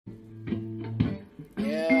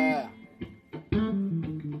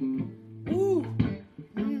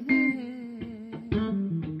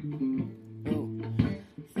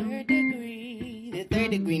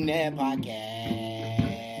Net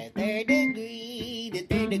Podcast. The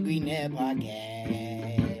Third Degree Net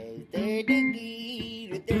Podcast. Third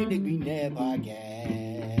Degree Net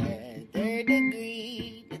Podcast.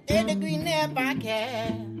 The Third Degree Net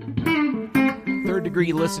Podcast. Third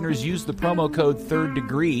Degree listeners, use the promo code Third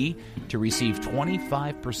Degree to receive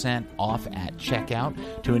 25% off at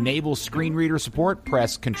checkout. To enable screen reader support,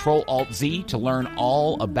 press Control-Alt-Z to learn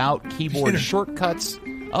all about keyboard shortcuts.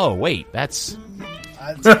 Oh, wait, that's...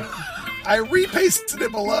 I repasted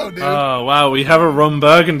it below, dude. Oh, wow, we have a Ron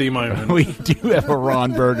Burgundy moment. We do have a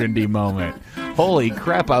Ron Burgundy moment. Holy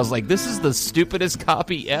crap, I was like, this is the stupidest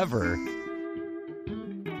copy ever.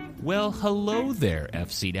 Well, hello there,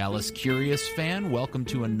 FC Dallas Curious fan. Welcome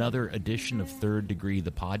to another edition of Third Degree,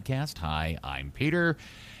 the podcast. Hi, I'm Peter,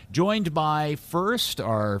 joined by first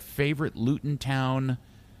our favorite Luton Town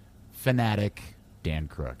fanatic, Dan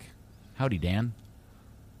Crook. Howdy, Dan.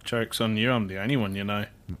 Joke's on you, I'm the only one you know.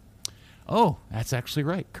 Oh, that's actually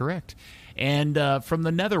right, correct. And from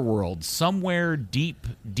the netherworld, somewhere deep,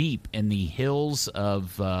 deep in the hills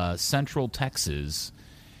of central Texas,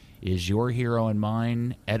 is your hero and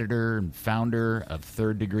mine, editor and founder of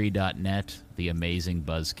thirddegree.net, the amazing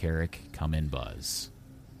Buzz Carrick. Come in, Buzz.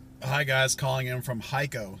 Hi, guys. Calling in from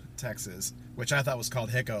Hico, Texas, which I thought was called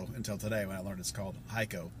Hicko until today when I learned it's called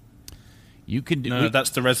Hico. You could No, that's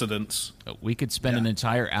the residence. We could spend an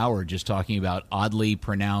entire hour just talking about oddly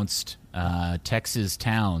pronounced Texas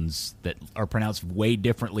towns that are pronounced way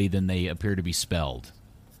differently than they appear to be spelled.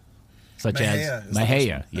 Such as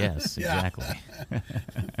Mahia, yes, exactly.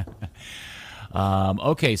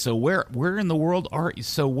 Okay, so where in the world are you?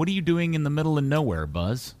 So what are you doing in the middle of nowhere,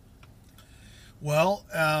 Buzz? Well,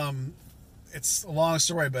 it's a long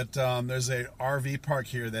story, but there's a RV park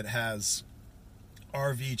here that has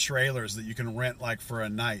RV trailers that you can rent like for a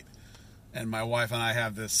night. And my wife and I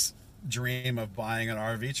have this dream of buying an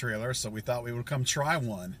RV trailer, so we thought we would come try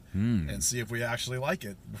one and see if we actually like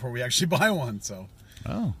it before we actually buy one. So.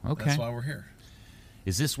 Oh, okay. That's why we're here.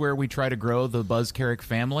 Is this where we try to grow the Buzz Carrick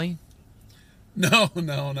family? No.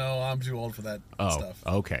 I'm too old for that stuff.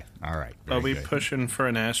 Oh, okay. All right. Are we good. pushing for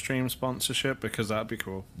an Airstream sponsorship? Because that'd be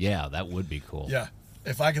cool. Yeah, that would be cool. Yeah.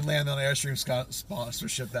 If I could land on an Airstream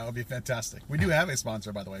sponsorship, that would be fantastic. We do have a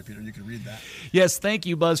sponsor, by the way, Peter. You can read that. Yes, thank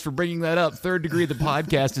you, Buzz, for bringing that up. Third Degree, the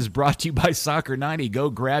podcast, is brought to you by Soccer90. Go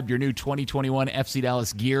grab your new 2021 FC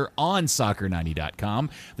Dallas gear on Soccer90.com.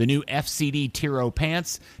 The new FCD Tiro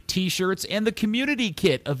pants, T-shirts, and the community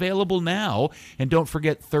kit available now. And don't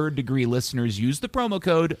forget, Third Degree listeners, use the promo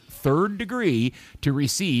code Third Degree to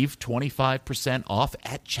receive 25% off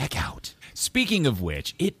at checkout. Speaking of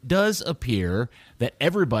which, it does appear that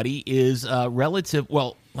everybody is relative.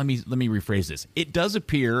 Well, let me rephrase this. It does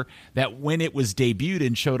appear that when it was debuted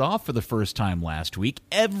and showed off for the first time last week,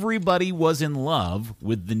 everybody was in love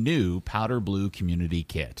with the new powder blue community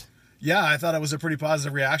kit. Yeah, I thought it was a pretty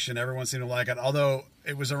positive reaction. Everyone seemed to like it, although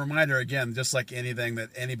it was a reminder, again, just like anything that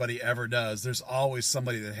anybody ever does, there's always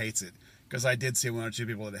somebody that hates it, because I did see one or two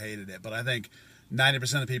people that hated it, but I think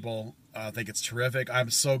 90% of people think it's terrific. I'm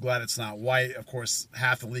so glad it's not white. Of course,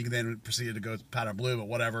 half the league then proceeded to go powder blue, but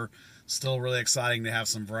whatever. Still really exciting to have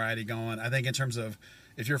some variety going. I think in terms of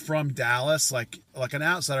if you're from Dallas, like an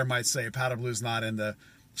outsider might say powder blue is not in the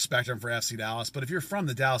spectrum for FC Dallas, but if you're from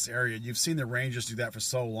the Dallas area, you've seen the Rangers do that for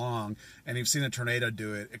so long, and you've seen the Tornado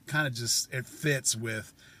do it. It kind of just it fits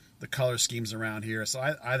with the color schemes around here, so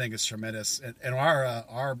I think it's tremendous. And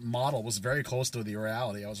our model was very close to the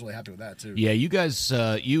reality. I was really happy with that too. Yeah, you guys,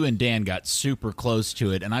 you and Dan got super close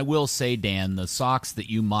to it, and I will say, Dan, the socks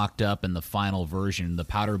that you mocked up in the final version, the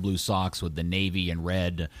powder blue socks with the navy and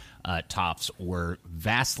red tops, were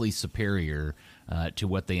vastly superior to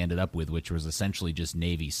what they ended up with, which was essentially just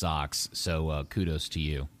navy socks. So kudos to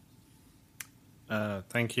you.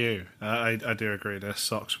 Thank you. I do agree. Their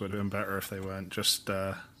socks would have been better if they weren't just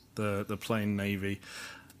the plain navy.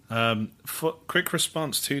 Quick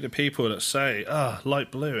response to the people that say,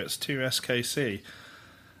 light blue, it's too SKC.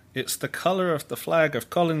 It's the color of the flag of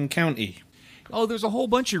Collin County. Oh, there's a whole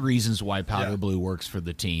bunch of reasons why powder blue works for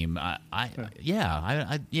the team. I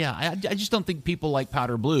just don't think people like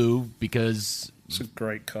powder blue because it's a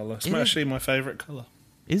great color. It's actually my favorite color.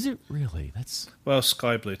 Is it really? Well,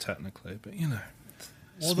 sky blue technically, but you know.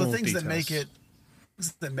 Well, the things that make it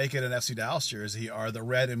an FC Dallas jersey are the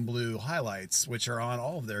red and blue highlights, which are on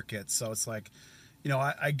all of their kits. So it's like,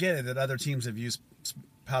 I get it that other teams have used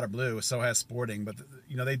powder blue, so has Sporting, but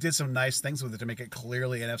they did some nice things with it to make it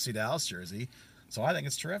clearly an FC Dallas jersey. So I think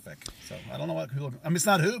it's terrific. So I don't know it's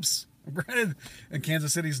not hoops. Granted, and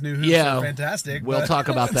Kansas City's new hoops Yeah, are fantastic. we'll but- talk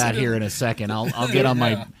about that here in a second. I'll get on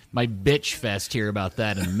my bitch fest here about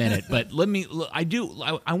that in a minute. But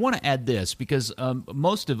I want to add this because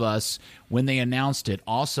most of us, when they announced it,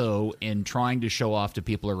 also in trying to show off to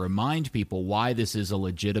people or remind people why this is a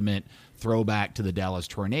legitimate throwback to the Dallas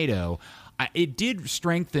Tornado, it did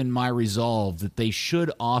strengthen my resolve that they should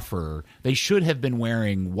have been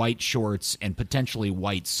wearing white shorts and potentially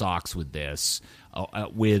white socks with this,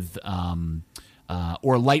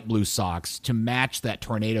 or light blue socks to match that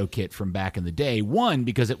tornado kit from back in the day. One,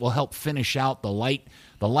 because it will help finish out the light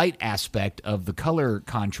aspect of the color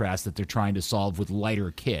contrast that they're trying to solve with lighter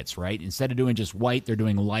kits, right? Instead of doing just white, they're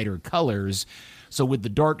doing lighter colors. So with the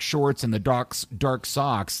dark shorts and the dark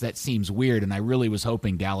socks, that seems weird, and I really was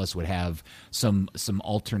hoping Dallas would have some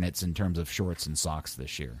alternates in terms of shorts and socks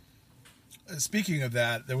this year. Speaking of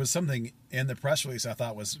that, there was something in the press release I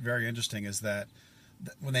thought was very interesting, is that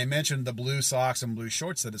when they mentioned the blue socks and blue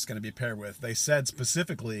shorts that it's going to be paired with, they said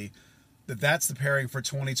specifically that that's the pairing for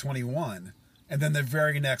 2021. And then the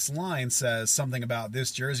very next line says something about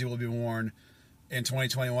this jersey will be worn in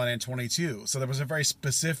 2021 and 22. So there was a very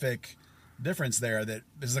specific difference there that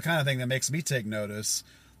is the kind of thing that makes me take notice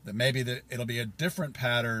that maybe it'll be a different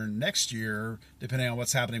pattern next year depending on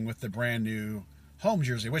what's happening with the brand new home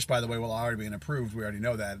jersey, which by the way will already be approved. We already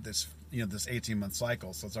know that this 18-month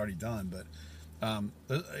cycle, so it's already done. But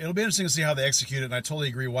it'll be interesting to see how they execute it. And I totally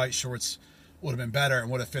agree, white shorts would have been better and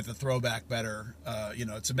would have fit the throwback better,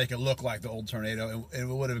 to make it look like the old Tornado. It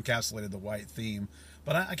would have encapsulated the white theme.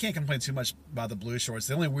 But I can't complain too much about the blue shorts.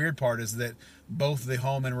 The only weird part is that both the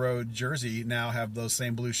home and road jersey now have those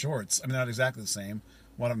same blue shorts. I mean, not exactly the same.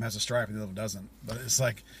 One of them has a stripe and the other one doesn't. But it's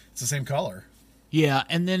the same color. Yeah,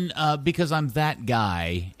 and then because I'm that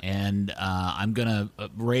guy, and I'm going to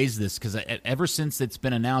raise this because ever since it's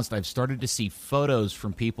been announced, I've started to see photos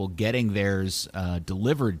from people getting theirs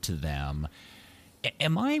delivered to them.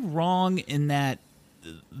 Am I wrong in that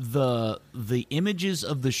the images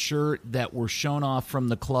of the shirt that were shown off from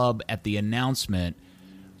the club at the announcement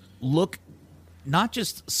look not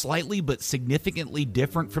just slightly but significantly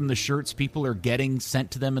different from the shirts people are getting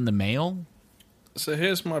sent to them in the mail? So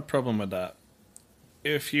here's my problem with that.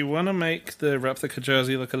 If you want to make the replica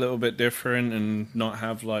jersey look a little bit different and not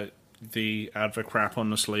have like the advert crap on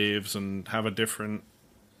the sleeves and have a different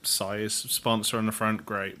size sponsor on the front,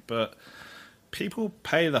 great. But people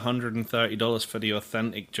pay the $130 for the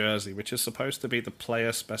authentic jersey, which is supposed to be the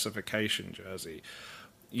player specification jersey.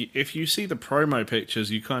 If you see the promo pictures,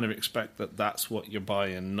 you kind of expect that that's what you're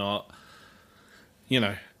buying, not,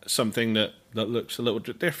 something that looks a little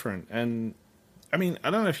bit different. And I mean, I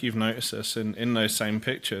don't know if you've noticed this in those same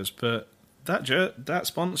pictures, but that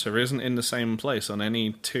sponsor isn't in the same place on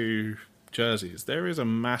any two jerseys. There is a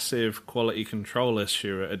massive quality control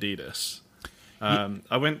issue at Adidas.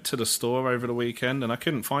 I went to the store over the weekend and I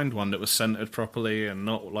couldn't find one that was centered properly and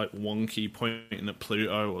not like wonky pointing at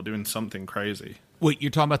Pluto or doing something crazy. Wait,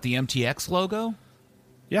 you're talking about the MTX logo?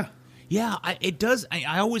 Yeah. Yeah, it does.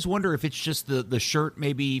 I always wonder if it's just the shirt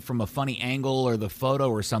maybe from a funny angle or the photo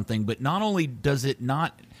or something, but not only does it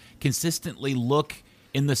not consistently look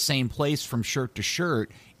in the same place from shirt to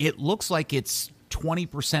shirt, it looks like it's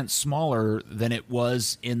 20% smaller than it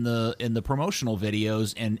was in the promotional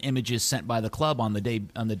videos and images sent by the club on the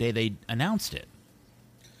day they announced it.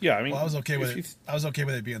 Yeah, I mean, well, I was okay with it. I was okay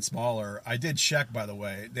with it being smaller. I did check, by the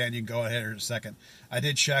way. Dan, you can go ahead in a second. I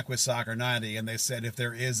did check with Soccer 90, and they said if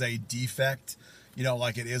there is a defect,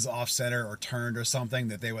 like it is off center or turned or something,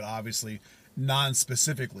 that they would obviously,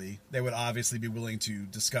 non-specifically, they would obviously be willing to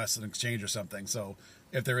discuss an exchange or something. So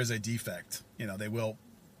if there is a defect, they will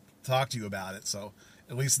talk to you about it. So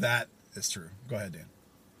at least that is true. Go ahead, Dan.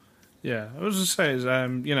 Yeah, I was just saying,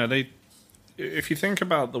 if you think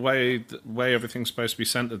about the way everything's supposed to be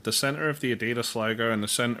centered, the center of the Adidas logo and the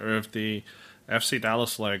center of the FC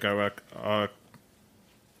Dallas logo are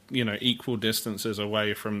equal distances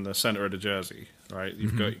away from the center of the jersey, right?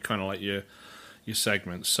 You've got kind of like your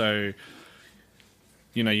segments. So,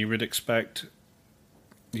 you wouldn't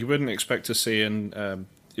expect to see, and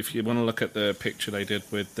if you want to look at the picture they did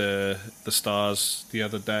with the stars the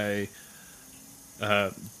other day,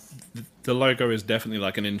 the logo is definitely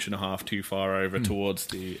like an inch and a half too far over towards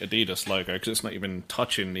the Adidas logo because it's not even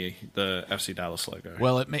touching the FC Dallas logo.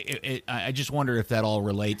 Well, I just wonder if that all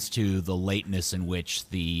relates to the lateness in which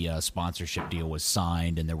the sponsorship deal was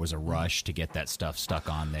signed and there was a rush to get that stuff stuck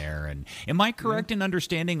on there. And am I correct in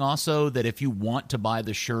understanding also that if you want to buy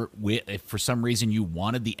the shirt, if for some reason you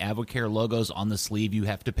wanted the Avocare logos on the sleeve, you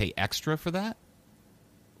have to pay extra for that?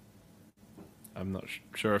 I'm not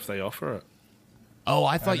sure if they offer it. Oh,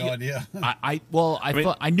 I I thought have no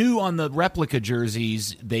idea. I knew on the replica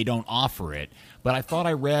jerseys they don't offer it, but I thought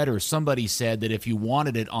I read or somebody said that if you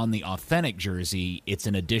wanted it on the authentic jersey, it's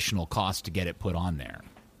an additional cost to get it put on there.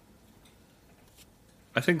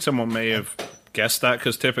 I think someone may have guessed that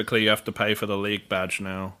because typically you have to pay for the league badge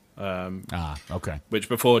now. Okay. Which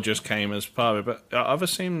before just came as part of it. But other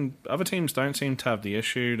teams don't seem to have the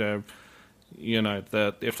issue. They're,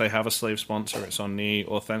 that if they have a sleeve sponsor, it's on the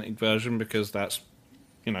authentic version because that's,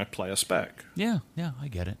 player spec. Yeah, I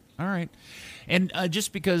get it. All right. And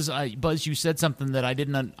just because, Buzz, you said something that I did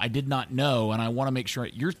not know, and I want to make sure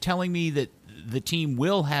you're telling me that the team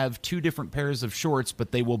will have two different pairs of shorts,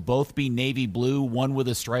 but they will both be navy blue, one with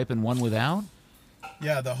a stripe and one without?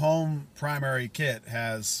 Yeah, the home primary kit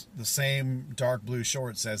has the same dark blue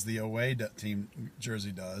shorts as the away team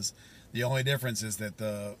jersey does. The only difference is that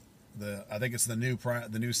the I think it's the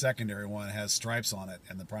new secondary one has stripes on it,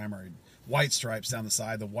 and the primary white stripes down the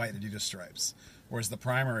side, the white Adidas stripes. Whereas the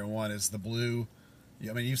primary one is the blue.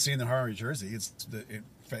 I mean, you've seen the Harvey jersey. It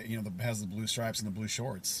has the blue stripes and the blue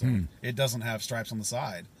shorts. So it doesn't have stripes on the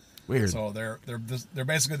side. Weird. So they're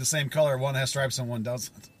basically the same color. One has stripes and one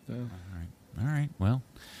doesn't. Yeah. All right. Well,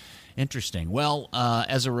 interesting. Well,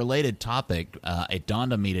 as a related topic, it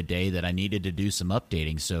dawned on me today that I needed to do some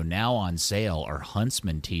updating. So now on sale are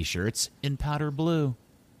Huntsman T-shirts in powder blue.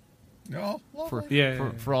 Oh,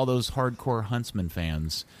 for all those hardcore Huntsman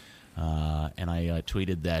fans. And I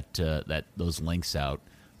tweeted that those links out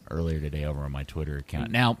earlier today over on my Twitter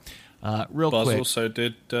account. Now, real Buzz quick, also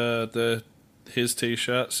did his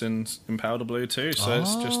T-shirts in powder blue too, so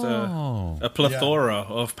it's just a plethora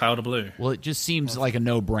of powder blue. Well, it just seems like a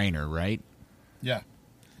no-brainer, right? Yeah,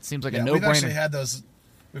 it seems like a no-brainer.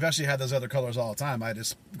 We've actually had those other colors all the time. I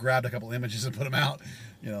just grabbed a couple images and put them out.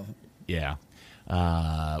 Yeah.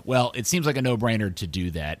 Well, it seems like a no-brainer to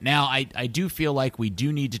do that. Now, I do feel like we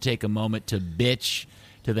do need to take a moment to bitch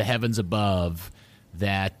to the heavens above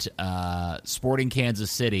that Sporting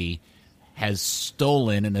Kansas City has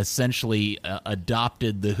stolen and essentially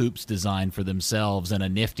adopted the hoops design for themselves in a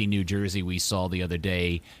nifty New Jersey we saw the other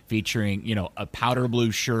day featuring, a powder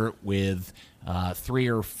blue shirt with 3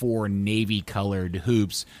 or 4 navy-colored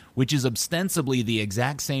hoops, which is ostensibly the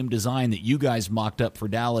exact same design that you guys mocked up for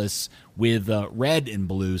Dallas with red and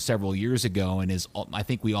blue several years ago and is, I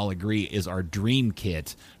think we all agree, is our dream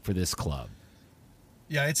kit for this club.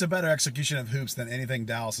 Yeah, it's a better execution of hoops than anything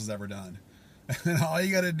Dallas has ever done. And all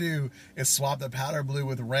you got to do is swap the powder blue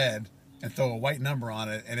with red and throw a white number on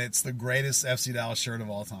it, and it's the greatest FC Dallas shirt of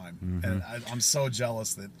all time. Mm-hmm. And I'm so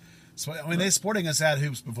jealous that Sporting has had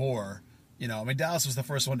hoops before. Dallas was the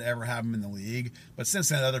first one to ever have them in the league, but since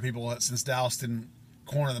then, since Dallas didn't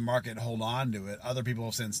corner the market and hold on to it, other people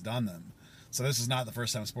have since done them. So this is not the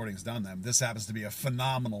first time Sporting has done them. This happens to be a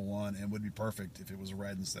phenomenal one and would be perfect if it was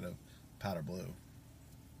red instead of powder blue.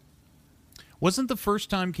 Wasn't the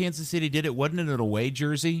first time Kansas City did it, wasn't it an away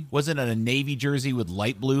jersey? Wasn't it a navy jersey with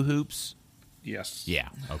light blue hoops? Yes. Yeah.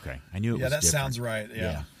 Okay. I knew it was that different. Sounds right.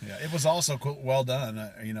 Yeah. It was also well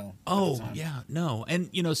done, Oh, yeah. No.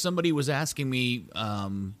 And, somebody was asking me,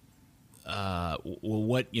 why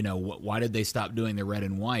did they stop doing the red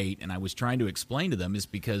and white? And I was trying to explain to them is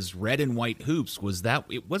because red and white hoops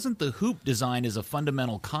it wasn't the hoop design as a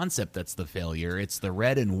fundamental concept that's the failure. It's the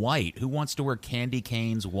red and white. Who wants to wear candy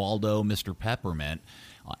canes, Waldo, Mr. Peppermint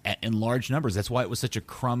in large numbers? That's why it was such a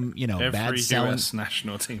bad selling. Every U.S.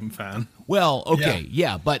 national team fan. Well, okay,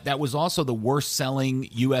 yeah, but that was also the worst selling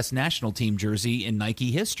U.S. national team jersey in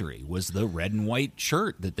Nike history was the red and white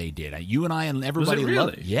shirt that they did. You and I and everybody was it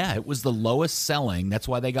really? loved. Yeah, it was the lowest selling. That's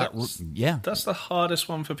why they got. That's the hardest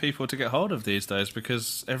one for people to get hold of these days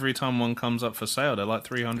because every time one comes up for sale, they're like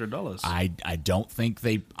 $300. I don't think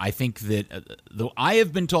they. I think that I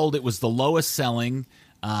have been told it was the lowest selling.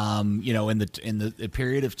 In the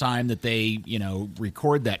period of time that they,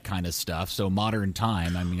 record that kind of stuff, so modern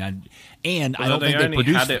time. I mean, I don't think they only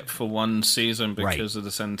produced had it for one season because of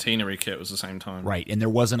the centenary kit was the same time. Right, and there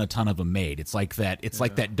wasn't a ton of them made. It's like that. It's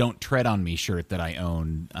like that "Don't Tread on Me" shirt that I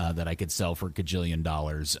own that I could sell for $1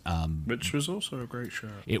 gajillion. Which was also a great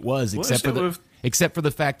shirt. It was, except for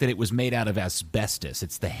the fact that it was made out of asbestos.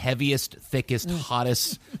 It's the heaviest, thickest,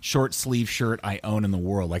 hottest short sleeve shirt I own in the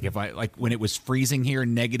world. Like when it was freezing here,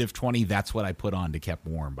 -20, that's what I put on to keep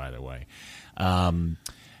warm. By the way.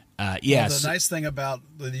 Yes. The nice thing about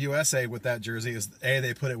the USA with that jersey is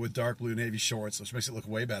they put it with dark blue navy shorts, which makes it look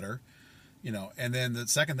way better. And then the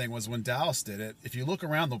second thing was when Dallas did it. If you look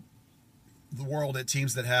around the world at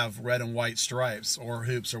teams that have red and white stripes or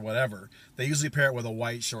hoops or whatever, they usually pair it with a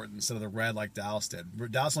white short instead of the red like Dallas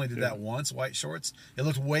did. Dallas only did that once, white shorts. It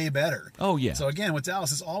looked way better. Oh, yeah. So again, with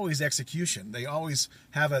Dallas, it's always execution. They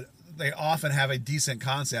often have a decent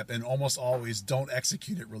concept and almost always don't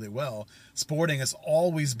execute it really well. Sporting is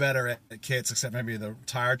always better at kits, except maybe the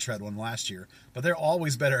tire tread one last year. But they're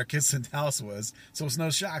always better at kits than Dallas was. So it's no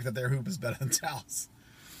shock that their hoop is better than Dallas.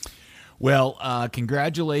 Well,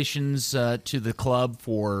 congratulations to the club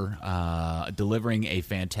for delivering a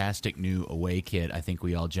fantastic new away kit. I think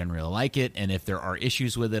we all generally like it, and if there are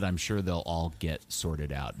issues with it, I'm sure they'll all get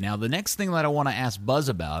sorted out. Now, the next thing that I want to ask Buzz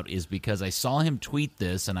about is because I saw him tweet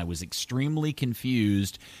this, and I was extremely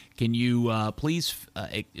confused. Can you please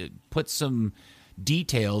put some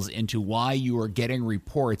details into why you are getting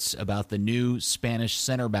reports about the new Spanish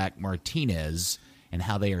center back Martinez and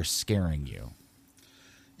how they are scaring you?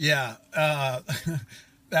 Yeah,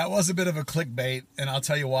 that was a bit of a clickbait, and I'll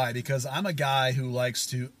tell you why. Because I'm a guy who likes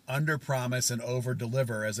to underpromise and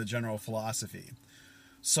overdeliver as a general philosophy.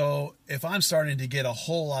 So if I'm starting to get a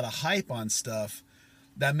whole lot of hype on stuff,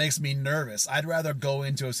 that makes me nervous. I'd rather go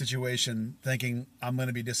into a situation thinking I'm going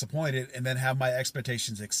to be disappointed and then have my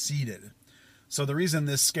expectations exceeded. So the reason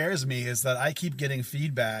this scares me is that I keep getting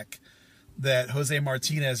feedback that Jose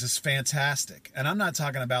Martinez is fantastic. And I'm not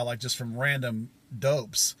talking about like just from random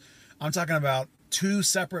dopes. I'm talking about 2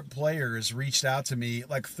 separate players reached out to me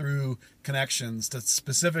like through connections to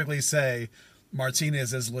specifically say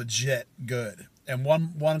Martinez is legit good. And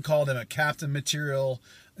one called him a captain material.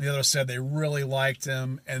 And the other said they really liked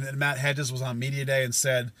him. And then Matt Hedges was on media day and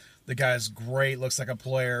said the guy's great, looks like a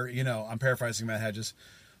player. You know, I'm paraphrasing Matt Hedges.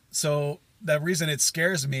 So the reason it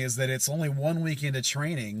scares me is that it's only 1 week into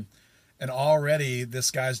training, and already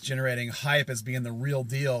this guy's generating hype as being the real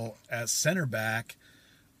deal as center back.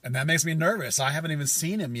 And that makes me nervous. I haven't even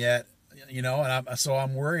seen him yet, you know, and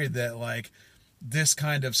I'm worried that like this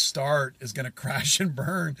kind of start is going to crash and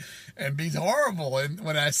burn and be horrible. And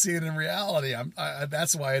when I see it in reality,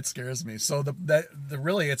 that's why it scares me. So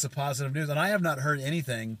really it's a positive news. And I have not heard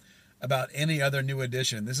anything about any other new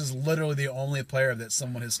addition. This is literally the only player that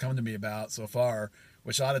someone has come to me about so far,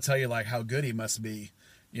 which ought to tell you like how good he must be.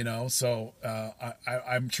 You know, so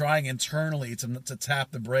I'm trying internally to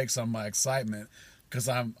tap the brakes on my excitement because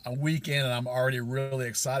I'm a week in and I'm already really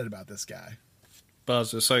excited about this guy.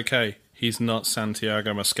 Buzz, it's okay. He's not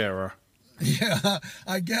Santiago Mosquera. Yeah,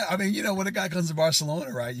 I mean, you know, when a guy comes to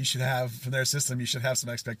Barcelona, right, you should have, from their system, you should have some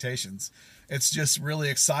expectations. It's just really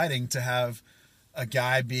exciting to have a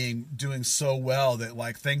guy doing so well that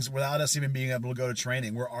like things, without us even being able to go to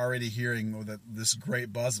training, we're already hearing this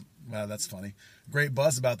great buzz. Wow, that's funny. Great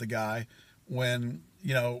buzz about the guy when,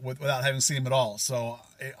 you know, without having seen him at all. So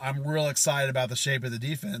I'm real excited about the shape of the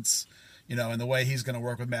defense, you know, and the way he's going to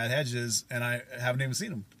work with Matt Hedges, and I haven't even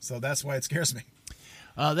seen him. So that's why it scares me.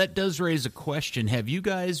 That does raise a question. Have you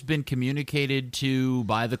guys been communicated to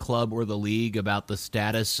by the club or the league about the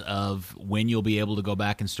status of when you'll be able to go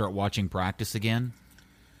back and start watching practice again?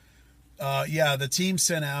 Yeah, the team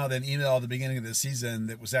sent out an email at the beginning of the season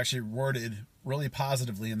that was actually worded really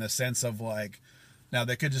positively in the sense of like, now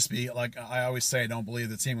they could just be like, I always say, don't believe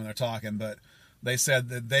the team when they're talking, but they said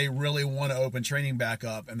that they really want to open training back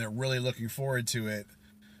up and they're really looking forward to it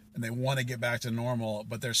and they want to get back to normal,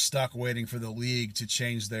 but they're stuck waiting for the league to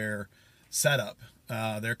change their setup,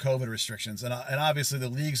 their COVID restrictions. And obviously the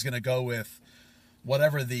league's going to go with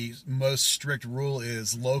whatever the most strict rule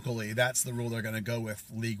is locally. That's the rule they're going to go with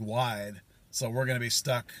league-wide. So we're going to be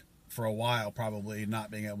stuck for a while probably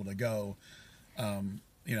not being able to go.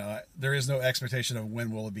 You know, there is no expectation of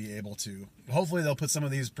when we'll be able to. Hopefully they'll put some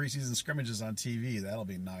of these preseason scrimmages on TV. That'll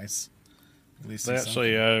be nice. At least they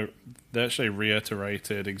actually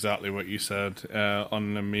reiterated exactly what you said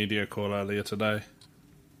on the media call earlier today.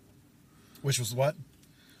 Which was what?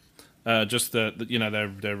 Just that, you know,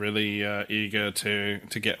 they're really eager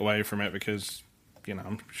to get away from it because, you know,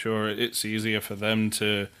 I'm sure it's easier for them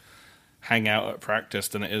to hang out at practice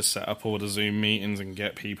than it is set up all the Zoom meetings and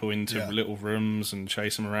get people into little rooms and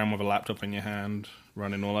chase them around with a laptop in your hand,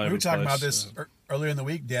 running all over the place. We were talking about this earlier in the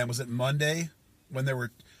week, Dan. Was it Monday when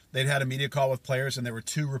they'd had a media call with players and there were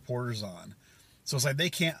 2 reporters on? So it's like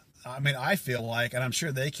they can't, I mean, I feel like, and I'm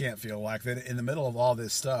sure they can't feel like, that in the middle of all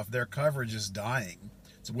this stuff, their coverage is dying.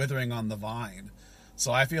 It's withering on the vine.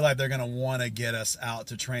 So I feel like they're going to want to get us out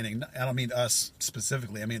to training. I don't mean us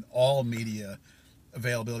specifically. I mean all media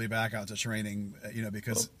availability back out to training, you know,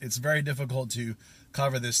 because it's very difficult to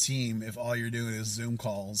cover this team if all you're doing is Zoom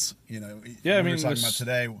calls, you know. Yeah, I mean, we were talking about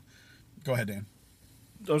today. Go ahead, Dan.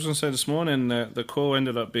 I was going to say this morning that the call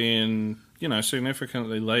ended up being, you know,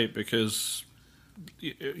 significantly late because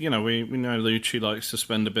you know, we know Lucci likes to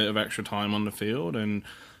spend a bit of extra time on the field, and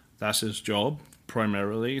that's his job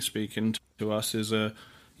primarily. Speaking to us is a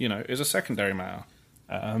secondary matter.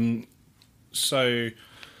 So,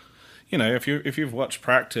 you know, if you've watched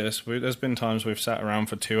practice, there's been times we've sat around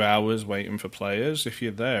for 2 hours waiting for players. If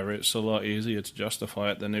you're there, it's a lot easier to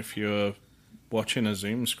justify it than if you're watching a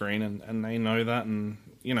Zoom screen, and they know that, and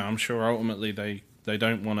you know, I'm sure ultimately they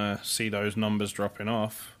don't want to see those numbers dropping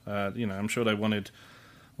off. You know, I'm sure they wanted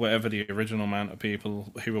whatever the original amount of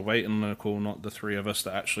people who were waiting on the call, not the three of us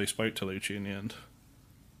that actually spoke to Lucci in the end.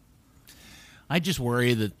 I just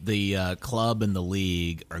worry that the club and the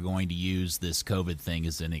league are going to use this COVID thing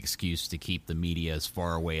as an excuse to keep the media as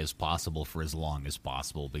far away as possible for as long as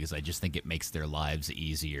possible, because I just think it makes their lives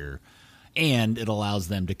easier. And it allows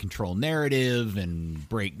them to control narrative and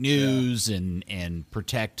break news and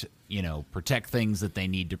protect things that they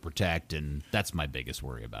need to protect. And that's my biggest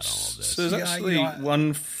worry about all of this. So there's actually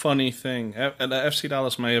one funny thing that FC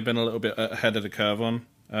Dallas may have been a little bit ahead of the curve on.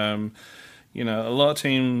 You know, a lot of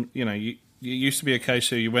teams, you know, it used to be a case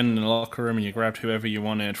where you went in the locker room and you grabbed whoever you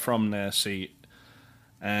wanted from their seat.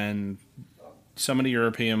 And some of the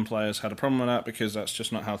European players had a problem with that because that's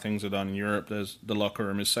just not how things are done in Europe. The locker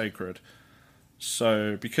room is sacred.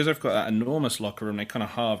 So because they've got that enormous locker room, they kind of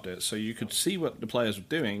halved it. So you could see what the players were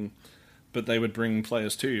doing, but they would bring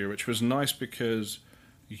players to you, which was nice because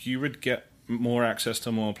you would get more access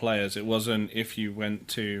to more players. It wasn't if you went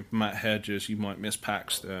to Matt Hedges, you might miss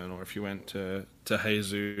Paxton, or if you went to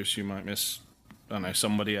Jesus, you might miss, I don't know,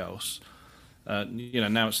 somebody else. You know,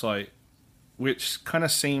 now it's like, which kind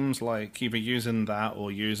of seems like either using that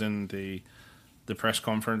or using the press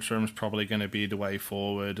conference room is probably going to be the way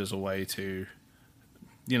forward as a way to,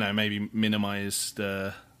 you know, maybe minimize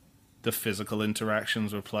the physical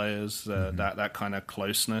interactions with players, that kind of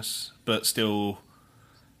closeness, but still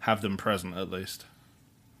have them present at least.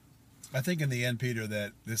 I think in the end, Peter,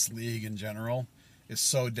 that this league in general is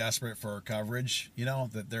so desperate for coverage, you know,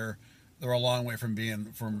 that they're a long way from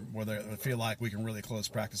where they feel like we can really close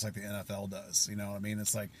practice like the NFL does. You know what I mean?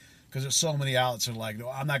 It's like, because there's so many outlets that are like, no,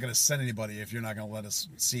 I'm not going to send anybody if you're not going to let us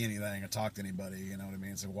see anything or talk to anybody. You know what I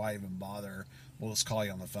mean? It's like, why even bother? We'll just call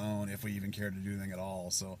you on the phone if we even care to do anything at all.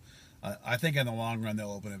 So I think in the long run,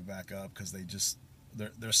 they'll open it back up because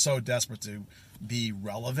they're so desperate to be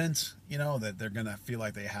relevant, you know, that they're going to feel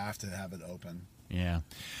like they have to have it open. Yeah.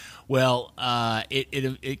 Well,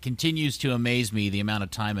 it continues to amaze me the amount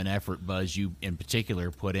of time and effort, Buzz, you in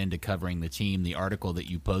particular put into covering the team. The article that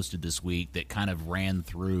you posted this week that kind of ran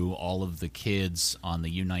through all of the kids on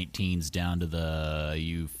the U19s down to the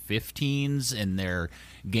U15s and their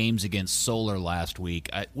games against Solar last week.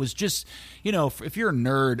 It was just, you know, if you're a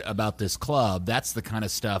nerd about this club, that's the kind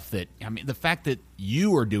of stuff that, I mean, the fact that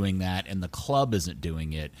you are doing that and the club isn't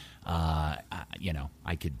doing it, you know,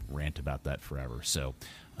 I could rant about that forever. So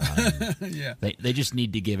yeah, they just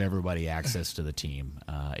need to give everybody access to the team.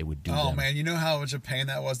 It would do. Oh man, you know how much a pain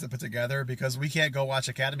that was to put together, because we can't go watch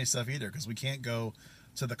academy stuff either because we can't go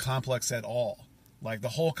to the complex at all. Like the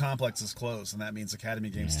whole complex is closed, and that means academy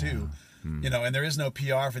games too. You know, and there is no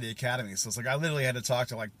PR for the academy, so it's like I literally had to talk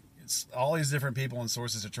to like all these different people and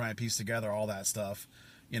sources to try and piece together all that stuff.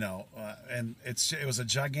 You know, and it was a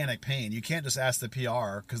gigantic pain. You can't just ask the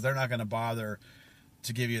PR because they're not going to bother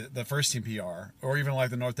to give you the first team PR or even like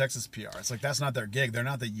the North Texas PR. It's like that's not their gig. They're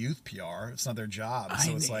not the youth PR. It's not their job.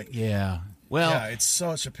 So it's like, yeah. Well, yeah, it's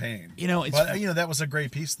such a pain. You know, but you know that was a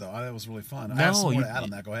great piece though. That was really fun. I have some more to add on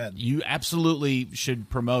that. Go ahead. You absolutely should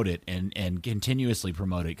promote it and continuously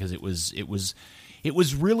promote it because it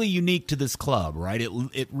was really unique to this club, right?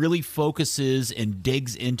 It really focuses and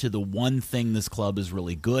digs into the one thing this club is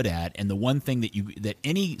really good at, and the one thing that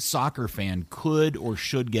any soccer fan could or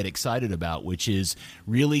should get excited about, which is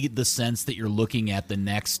really the sense that you're looking at the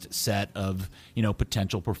next set of, you know,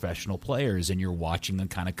 potential professional players, and you're watching them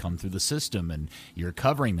kind of come through the system, and you're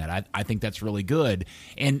covering that. I think that's really good,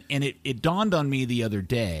 and it dawned on me the other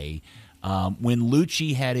day when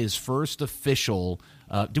Lucci had his first official.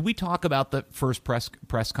 Did we talk about the first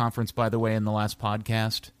press conference, by the way, in the last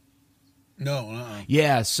podcast? No.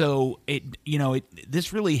 Yeah, so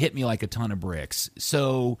this really hit me like a ton of bricks.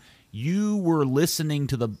 So you were listening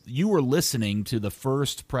to the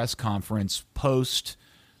first press conference post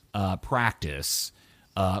practice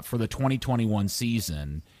for the 2021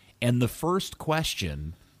 season, and the first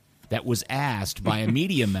question that was asked by a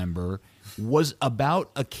media member was about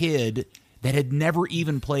a kid that had never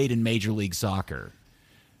even played in Major League Soccer.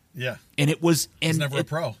 Yeah, and it was never a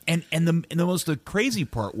pro. And the crazy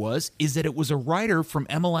part is that it was a writer from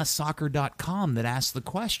MLSsoccer.com that asked the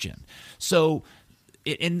question. So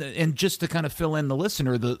and just to kind of fill in the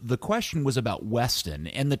listener, the question was about Weston,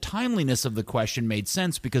 and the timeliness of the question made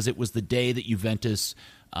sense because it was the day that Juventus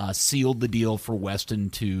sealed the deal for Weston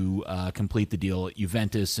to complete the deal at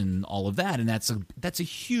Juventus and all of that, and that's a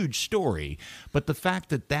huge story. But the fact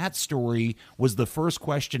that that story was the first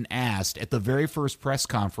question asked at the very first press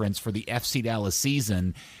conference for the FC Dallas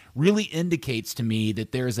season really indicates to me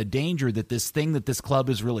that there is a danger that this thing that this club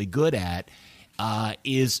is really good at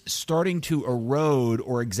is starting to erode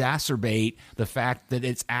or exacerbate the fact that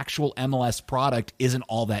its actual MLS product isn't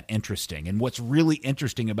all that interesting. And what's really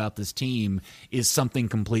interesting about this team is something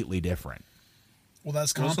completely different. Well,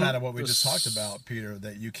 that's compounded what we just talked about, Peter,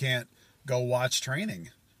 that you can't go watch training.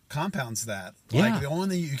 Compounds that. Yeah. Like the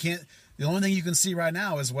only thing you can see right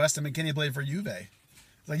now is Weston McKennie played for Juve.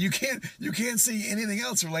 Like you can't see anything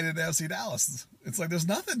else related to FC Dallas. It's like there's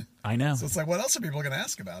nothing. I know. So it's like, what else are people going to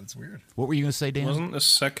ask about? It's weird. What were you going to say, Dan? Wasn't the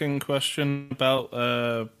second question about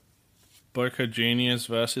Boca Juniors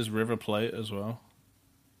versus River Plate as well?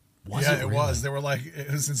 It was. They were like,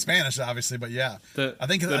 it was in Spanish, obviously, but yeah. I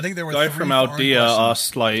think there were guy three from Aldea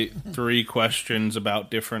asked like 3 questions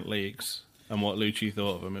about different leagues and what Lucci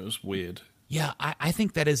thought of them. It was weird. Yeah, I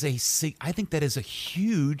think that is a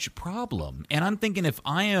huge problem, and I'm thinking if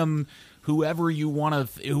I am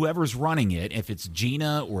whoever's running it, if it's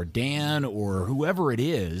Gina or Dan or whoever it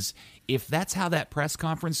is, if that's how that press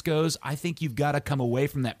conference goes, I think you've got to come away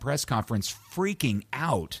from that press conference freaking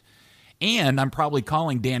out. And I'm probably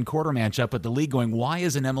calling Dan Quartermanch up at the league going, why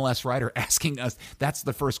is an MLS writer asking us? That's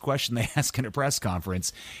the first question they ask in a press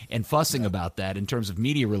conference and fussing about that in terms of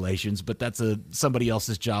media relations. But that's somebody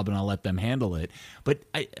else's job, and I'll let them handle it. But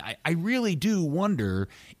I really do wonder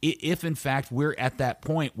if, in fact, we're at that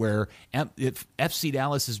point where if FC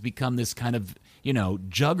Dallas has become this kind of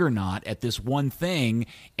juggernaut at this one thing,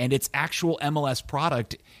 and its actual MLS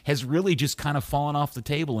product has really just kind of fallen off the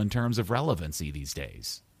table in terms of relevancy these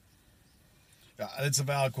days. It's a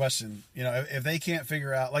valid question. If they can't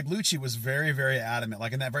figure out, like Lucci was very, very adamant,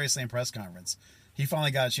 like in that very same press conference, he finally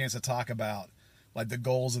got a chance to talk about like the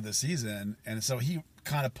goals of the season. And so he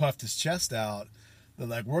kind of puffed his chest out that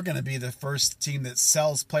like, we're going to be the first team that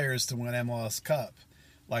sells players to win MLS Cup.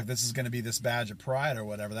 Like this is going to be this badge of pride or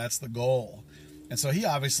whatever. That's the goal. And so he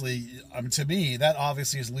obviously, to me, that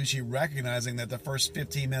obviously is Lucci recognizing that the first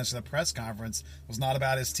 15 minutes of the press conference was not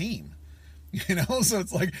about his team. So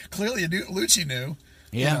it's like clearly Lucci knew,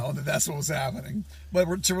 that that's what was happening.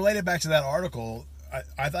 But to relate it back to that article,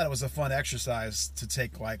 I thought it was a fun exercise to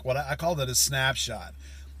take, like what I called it a snapshot,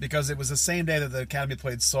 because it was the same day that the Academy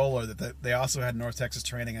played Solar that they also had North Texas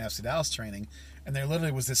training and FC Dallas training, and there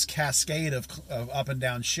literally was this cascade of up and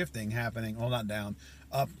down shifting happening. Well, not down,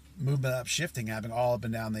 up movement, up shifting happening all up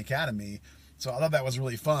and down the Academy. So I thought that was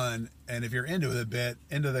really fun. And if you're into it a bit,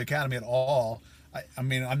 into the Academy at all. I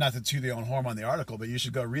mean, I'm not to toot the own horn on the article, but you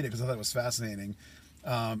should go read it because I thought it was fascinating.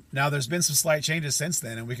 Now, there's been some slight changes since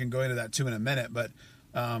then, and we can go into that too in a minute. But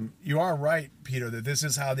you are right, Peter, that this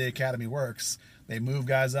is how the Academy works. They move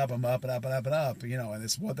guys up and up and up and up and up, and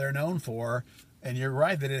it's what they're known for. And you're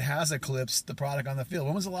right that it has eclipsed the product on the field.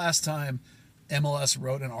 When was the last time MLS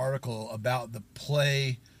wrote an article about the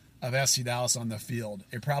play of FC Dallas on the field?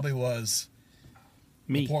 It probably was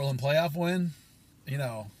the Portland playoff win,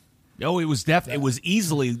 Oh, it was it was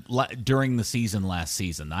easily during the season last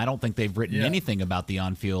season. I don't think they've written anything about the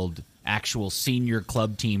on-field actual senior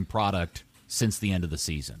club team product since the end of the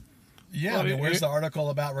season. Yeah, well, where's the article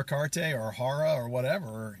about Ricarte or Hara or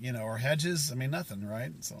whatever, or Hedges? I mean, nothing,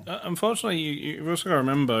 right? So unfortunately, you've also got to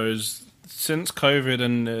remember is since COVID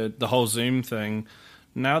and the whole Zoom thing,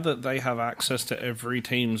 now that they have access to every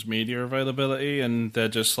team's media availability, and they're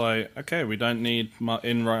just like, okay, we don't need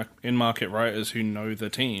in-market writers who know the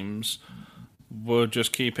teams. We'll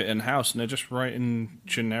just keep it in-house, and they're just writing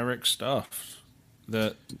generic stuff.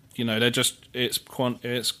 That they're just it's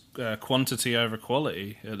quantity over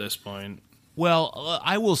quality at this point. Well,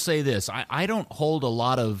 I will say this: I don't hold a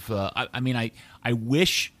lot of. I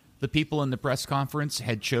wish the people in the press conference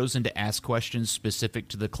had chosen to ask questions specific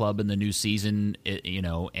to the club and the new season,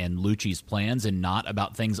 and Lucci's plans, and not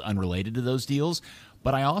about things unrelated to those deals.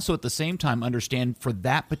 But I also, at the same time, understand for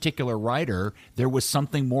that particular writer, there was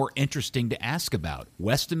something more interesting to ask about.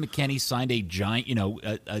 Weston McKennie signed a giant,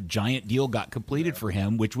 a giant deal got completed for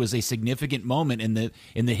him, which was a significant moment in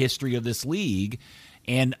the history of this league.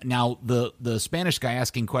 And now the Spanish guy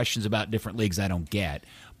asking questions about different leagues, I don't get.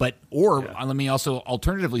 Let me also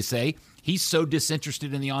alternatively say, he's so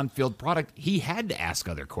disinterested in the on-field product, he had to ask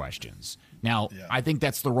other questions. Now, I think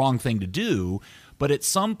that's the wrong thing to do, but at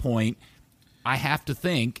some point, I have to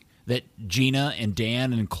think that Gina and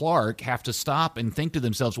Dan and Clark have to stop and think to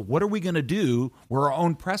themselves, what are we going to do? We're our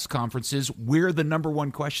own press conferences. We're the number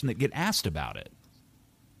one question that get asked about it.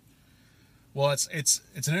 Well, it's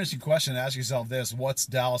an interesting question to ask yourself this: what's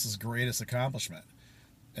Dallas's greatest accomplishment?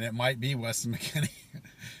 And it might be Weston McKennie.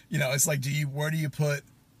 It's like, where do you put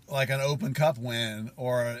like an Open Cup win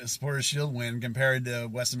or a Supporters Shield win compared to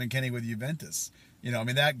Weston McKennie with Juventus?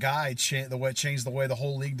 That guy changed the way the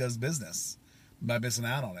whole league does business by missing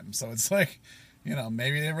out on him. So it's like,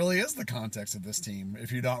 maybe it really is the context of this team.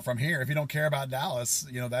 If you don't care about Dallas,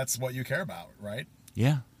 that's what you care about, right?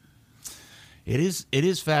 Yeah. It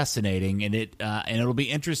is fascinating, and it'll be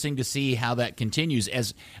interesting to see how that continues,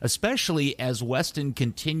 especially as Weston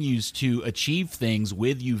continues to achieve things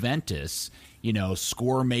with Juventus.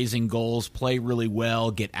 Score amazing goals, play really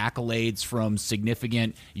well, get accolades from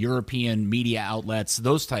significant European media outlets,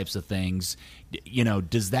 those types of things.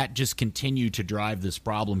 Does that just continue to drive this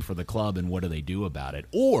problem for the club, and what do they do about it?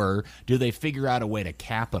 Or do they figure out a way to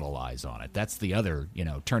capitalize on it? That's the other,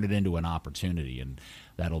 turn it into an opportunity, and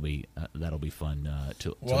that'll be fun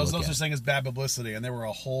to Well, there's look no at. such thing as bad publicity, and there were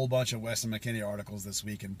a whole bunch of Weston McKennie articles this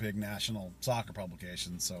week in big national soccer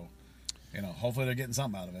publications, so hopefully they're getting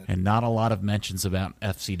something out of it. And not a lot of mentions about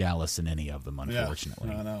FC Dallas in any of them, unfortunately.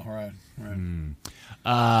 Yeah, I know,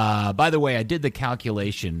 right. By the way, I did the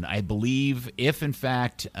calculation. I believe if, in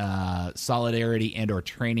fact, solidarity and or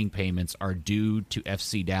training payments are due to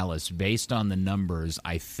FC Dallas, based on the numbers,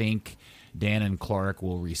 I think Dan and Clark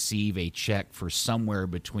will receive a check for somewhere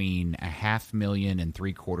between $500,000 and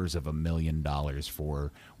 $750,000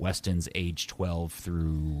 for Weston's age 12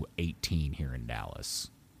 through 18 here in Dallas.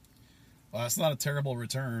 Well, that's not a terrible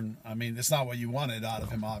return. I mean, it's not what you wanted out of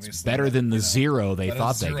him, obviously. It's better than the zero they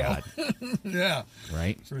thought they got. Yeah.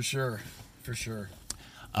 Right? For sure.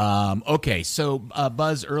 Okay, so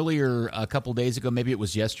Buzz, earlier a couple days ago, maybe it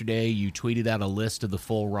was yesterday, you tweeted out a list of the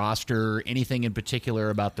full roster. Anything in particular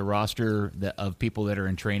about the roster of people that are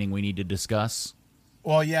in training we need to discuss?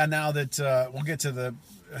 Well, yeah, now that we'll get to the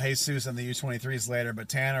Jesus and the U23s later, but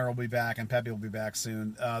Tanner will be back and Pepe will be back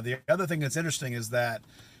soon. The other thing that's interesting is that,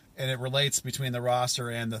 and it relates between the roster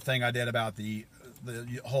and the thing I did about the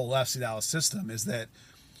whole FC Dallas system, is that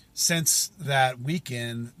since that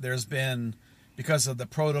weekend, there's been, because of the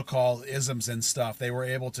protocol isms and stuff, they were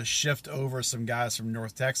able to shift over some guys from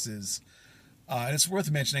North Texas. And it's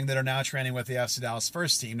worth mentioning that are now training with the FC Dallas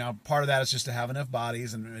first team. Now, part of that is just to have enough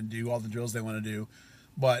bodies and do all the drills they want to do.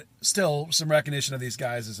 But still, some recognition of these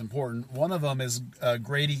guys is important. One of them is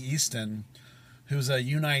Grady Easton, who's a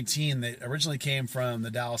U19 that originally came from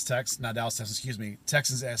the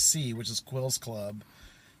Texans SC, which is Quill's club.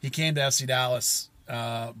 He came to FC Dallas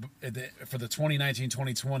for the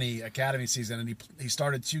 2019-2020 academy season, and he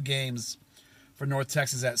started 2 games for North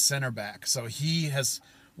Texas at center back. So he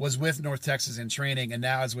was with North Texas in training, and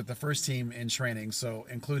now is with the first team in training. So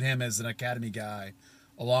include him as an academy guy,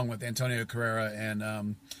 along with Antonio Carrera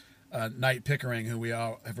and Knight Pickering, who we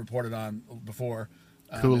all have reported on before.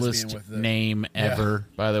 Coolest name ever,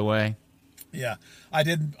 by the way. Yeah, I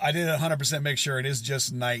did 100% make sure it is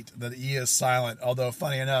just Knight. The E is silent. Although,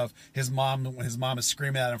 funny enough, his mom is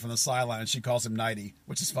screaming at him from the sideline, she calls him Nighty,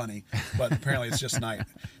 which is funny. But apparently, it's just Knight.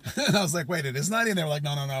 And I was like, "Wait, it is Nighty?" And they were like,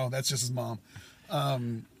 "No, that's just his mom." I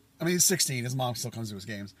mean, he's 16. His mom still comes to his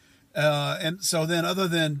games. And so then, other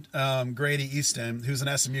than Grady Easton, who's an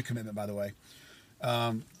SMU commitment, by the way,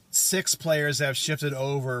 6 players have shifted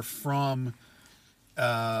over from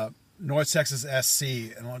North Texas SC,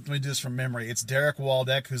 and let me do this from memory. It's Derek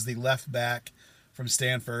Waldeck, who's the left back from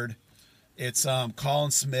Stanford. It's Colin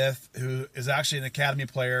Smith, who is actually an academy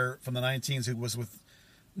player from the 19s, who was with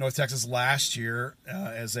North Texas last year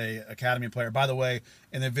as a academy player. By the way,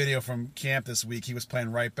 in the video from camp this week, he was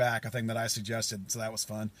playing right back, a thing that I suggested, so that was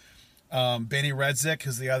fun. Benny Redzik,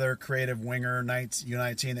 who's the other creative winger,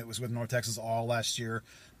 U19, that was with North Texas all last year.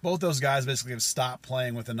 Both those guys basically have stopped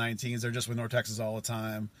playing with the 19s. They're just with North Texas all the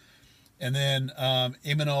time. And then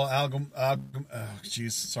Imanol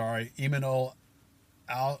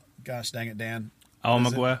gosh dang it, Dan.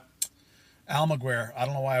 Almaguer. Almaguer. I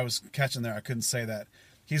don't know why I was catching there. I couldn't say that.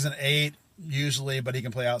 He's an 8 usually, but he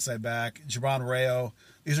can play outside back. Gibran Rayo.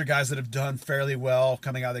 These are guys that have done fairly well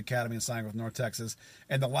coming out of the academy and signing with North Texas.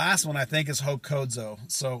 And the last one, I think, is Hope Kodzo.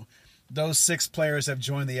 So those 6 players have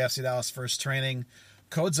joined the FC Dallas first training.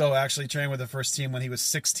 Kodzo actually trained with the first team when he was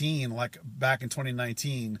 16, like back in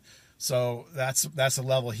 2019. So that's the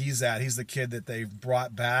level he's at. He's the kid that they've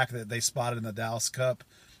brought back, that they spotted in the Dallas Cup.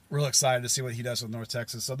 Real excited to see what he does with North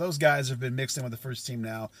Texas. So those guys have been mixed in with the first team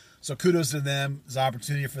now. So kudos to them. There's an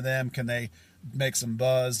opportunity for them. Can they make some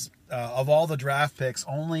buzz? Of all the draft picks,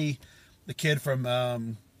 only the kid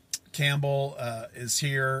from Campbell is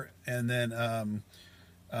here, and then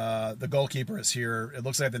the goalkeeper is here. It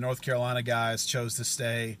looks like the North Carolina guys chose to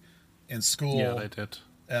stay in school. Yeah, they did.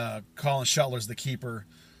 Colin Shuttler's the keeper.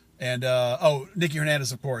 And, Nicky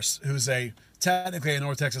Hernandez, of course, who's technically a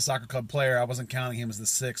North Texas Soccer Club player. I wasn't counting him as the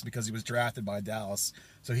sixth because he was drafted by Dallas.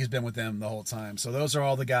 So he's been with them the whole time. So those are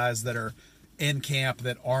all the guys that are in camp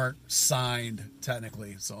that aren't signed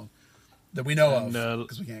technically. So that we know of,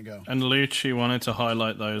 because we can't go. And Lucci wanted to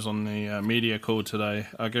highlight those on the media call today.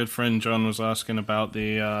 Our good friend John was asking about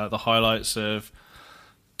the highlights of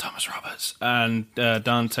Thomas Roberts and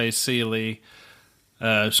Dante Seeley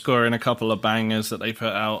scoring a couple of bangers that they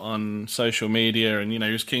put out on social media. And,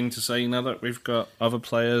 he was keen to say, that we've got other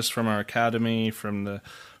players from our academy, from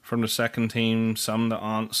the second team, some that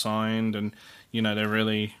aren't signed, and, they're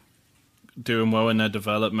really doing well in their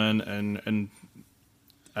development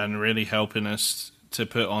and really helping us to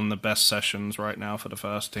put on the best sessions right now for the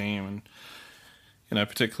first team. And,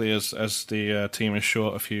 particularly as the team is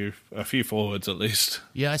short a few forwards at least.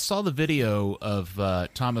 Yeah, I saw the video of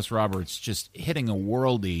Thomas Roberts just hitting a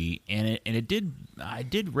worldie, and I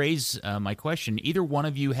did raise my question. Either one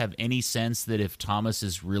of you have any sense that if Thomas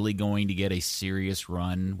is really going to get a serious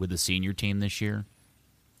run with the senior team this year?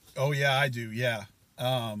 Oh yeah, I do. Yeah,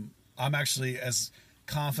 I'm actually as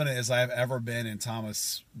confident as I've ever been in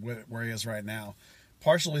Thomas where he is right now.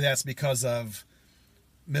 Partially that's because of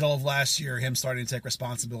middle of last year, him starting to take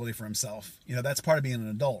responsibility for himself. That's part of being an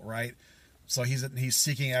adult, right? So he's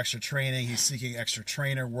seeking extra training. He's seeking extra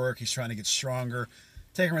trainer work. He's trying to get stronger,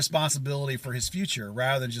 taking responsibility for his future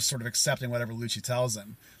rather than just sort of accepting whatever Lucci tells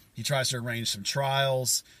him. He tries to arrange some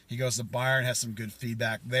trials. He goes to Bayern, has some good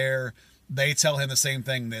feedback there. They tell him the same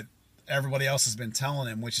thing that everybody else has been telling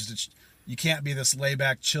him, which is that you can't be this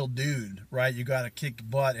laid-back, chill dude, right? You got to kick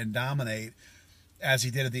butt and dominate, as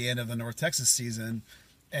he did at the end of the North Texas season.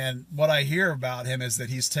 And what I hear about him is that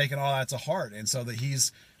he's taken all that to heart. And so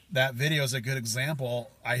that video is a good example.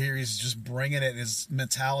 I hear he's just bringing it. His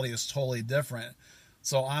mentality is totally different.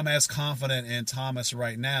 So I'm as confident in Thomas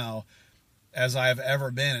right now as I have ever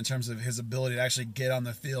been in terms of his ability to actually get on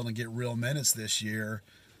the field and get real minutes this year.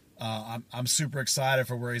 I'm super excited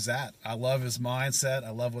for where he's at. I love his mindset.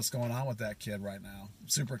 I love what's going on with that kid right now. I'm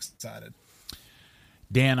super excited.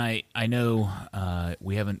 Dan, I know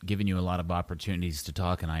we haven't given you a lot of opportunities to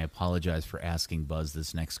talk, and I apologize for asking Buzz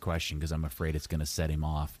this next question because I'm afraid it's going to set him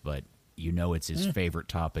off, but it's his favorite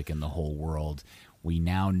topic in the whole world. We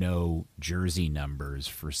now know jersey numbers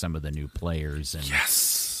for some of the new players. And,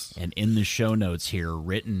 yes! And in the show notes here,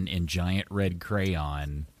 written in giant red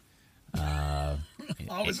crayon...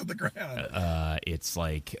 always at the ground. It's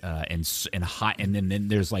like and then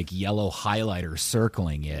there's like yellow highlighter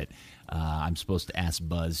circling it. I'm supposed to ask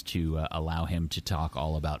Buzz to allow him to talk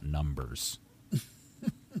all about numbers.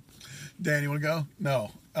 Dan, you want to go?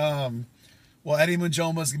 No. Well, Eddie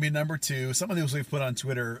Munjoma is going to be number 2. Some of these we've put on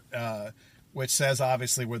Twitter, which says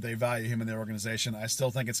obviously where they value him in their organization. I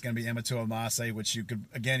still think it's going to be Emma Tuamase, which you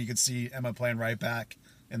could see Emma playing right back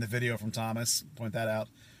in the video from Thomas. Point that out.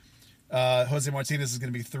 Jose Martinez is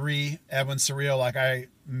going to be 3. Edwin Cerrillo, like I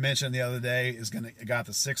mentioned the other day, got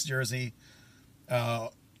the 6th jersey.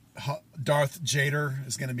 Darth Jader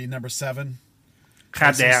is going to be number 7.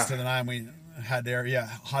 Hader. To the 9,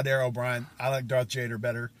 Hader O'Brien. I like Darth Jader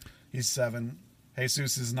better. He's 7.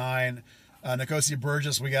 Jesus is 9. Nicosia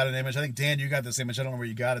Burgess, we got an image. I think, Dan, you got this image. I don't know where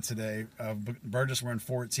you got it today. Burgess wearing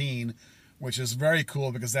 14, which is very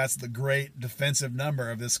cool because that's the great defensive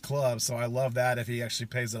number of this club. So I love that if he actually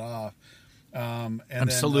pays it off. I'm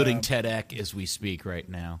saluting Ted Eck as we speak right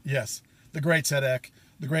now. Yes, the great Ted Eck,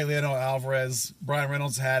 the great Leonel Alvarez, Brian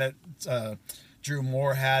Reynolds had it, Drew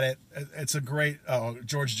Moore had it. It's a great,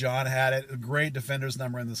 George John had it, a great defender's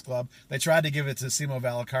number in this club. They tried to give it to Simo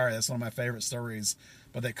Valacari. That's one of my favorite stories,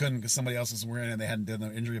 but they couldn't because somebody else was wearing it and they hadn't done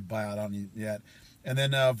the injury buyout on it yet. And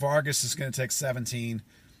then Vargas is going to take 17.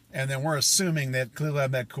 And then we're assuming that Khalil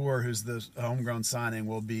Medkour, who's the homegrown signing,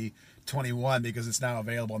 will be 21 because it's now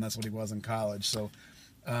available, and that's what he was in college. So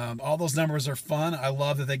all those numbers are fun. I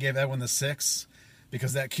love that they gave Edwin the 6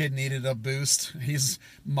 because that kid needed a boost. His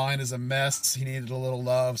mind is a mess. He needed a little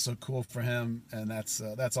love, so cool for him. And that's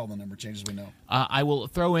all the number changes we know. I will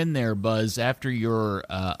throw in there, Buzz, after your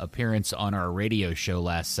appearance on our radio show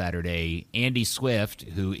last Saturday, Andy Swift,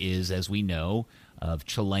 who is, as we know, of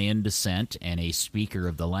Chilean descent and a speaker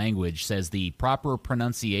of the language, says the proper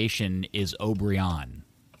pronunciation is O'Brien.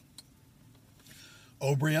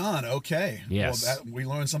 O'Brien, okay. Yes. Well, we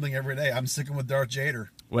learn something every day. I'm sticking with Darth Jader.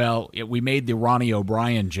 Well, we made the Ronnie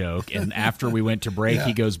O'Brien joke, and after we went to break,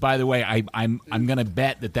 he goes, by the way, I'm going to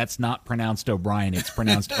bet that that's not pronounced O'Brien. It's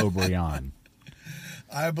pronounced O'Brien.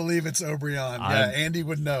 I believe it's O'Brien. Yeah, Andy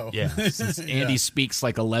would know. Yeah, since Andy speaks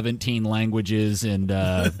like 11 languages, and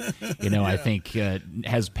I think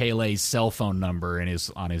has Pele's cell phone number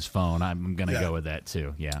on his phone. I'm going to go with that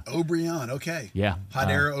too. Yeah, O'Brien. Okay. Yeah,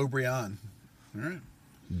 Hadair O'Brien. All right.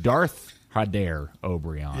 Darth Hadair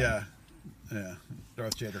O'Brien. Yeah,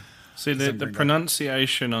 Darth Jader. See, the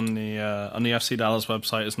pronunciation on the FC Dallas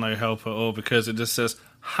website is no help at all because it just says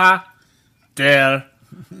Hadair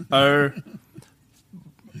O'Brien.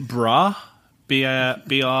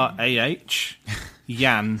 B-R-A-H,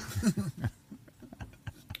 Jan.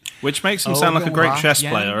 Which makes him sound like a great chess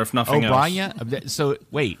player, if nothing else. So,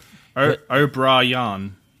 wait.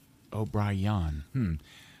 O'Brien. O'Brien.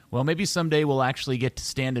 Well, maybe someday we'll actually get to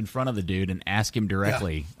stand in front of the dude and ask him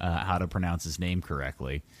directly how to pronounce his name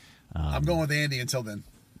correctly. I'm going with Andy until then.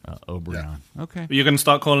 O'Brien. Yeah. Okay. You're going to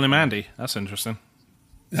start calling him Andy? That's interesting.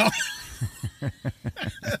 No.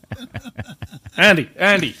 Andy.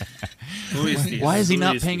 Who is this? Why is he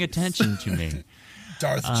not paying attention to me?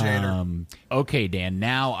 Darth Jader. Okay, Dan,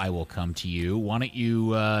 now I will come to you. Why don't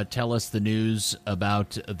you tell us the news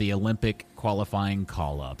about the Olympic qualifying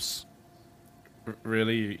call-ups?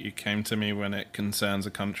 Really? You came to me when it concerns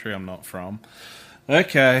a country I'm not from?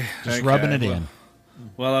 Okay. Just rubbing it in.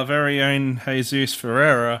 Well, our very own Jesus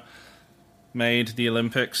Ferreira made the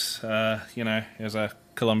Olympics, as a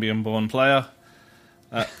Colombian-born player.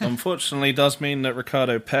 Unfortunately, does mean that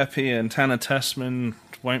Ricardo Pepi and Tanner Tessman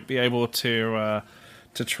won't be able to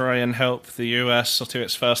try and help the US to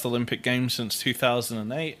its first Olympic Games since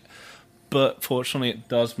 2008. But fortunately, it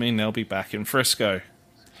does mean they'll be back in Frisco.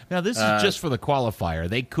 Now, this is just for the qualifier.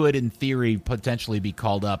 They could, in theory, potentially be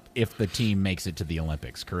called up if the team makes it to the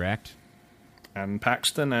Olympics, correct? And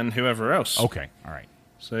Paxton and whoever else. Okay, all right.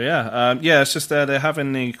 So, it's just they're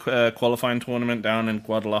having the qualifying tournament down in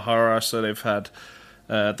Guadalajara, so they've had...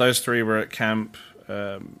 those three were at camp,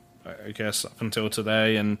 I guess, up until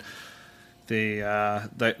today, and they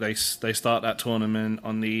start that tournament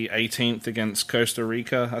on the 18th against Costa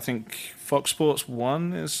Rica. I think Fox Sports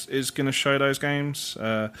 1 is going to show those games.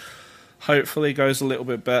 Hopefully, goes a little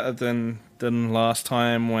bit better than last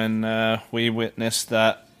time when we witnessed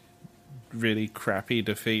that really crappy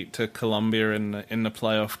defeat to Colombia in the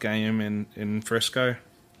playoff game in Frisco.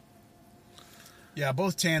 Yeah,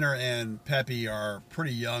 both Tanner and Pepe are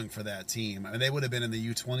pretty young for that team. I mean, they would have been in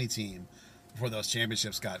the U20 team before those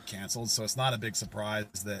championships got canceled, so it's not a big surprise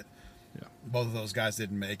that both of those guys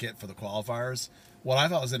didn't make it for the qualifiers. What I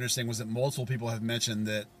thought was interesting was that multiple people have mentioned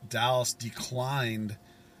that Dallas declined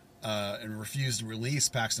and refused to release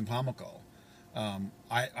Paxton Pomykal.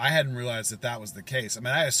 I hadn't realized that was the case. I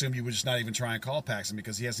mean, I assumed you would just not even try and call Paxton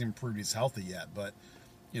because he hasn't even proved he's healthy yet, but...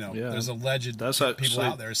 there's alleged people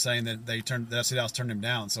out there saying that the FC Dallas turned him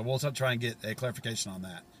down. So we'll try and get a clarification on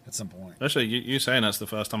that at some point. Actually, you saying that's the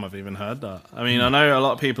first time I've even heard that. I mean, I know a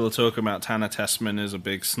lot of people are talking about Tanner Tessman is a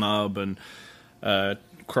big snub, and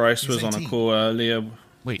Christ was on a call earlier.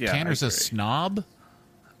 Wait, Tanner's a snob?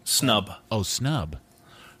 Snub. Oh, snub.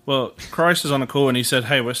 Well, Christ was on a call and he said,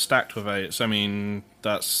 hey, we're stacked with eights. I mean,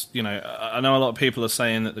 that's, I know a lot of people are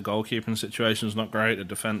saying that the goalkeeping situation is not great. The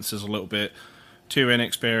defence is a little bit... too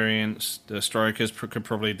inexperienced. The strikers could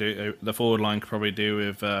probably do. The forward line could probably do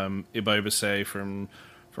with Ibobase from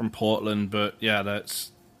Portland. But yeah,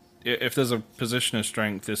 that's if there's a position of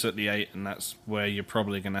strength, it's at the 8, and that's where you're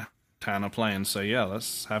probably going to Tanner playing. So yeah,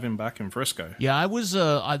 let's have him back in Frisco. Yeah, I was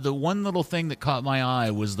the one little thing that caught my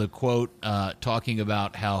eye was the quote talking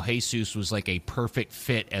about how Jesus was like a perfect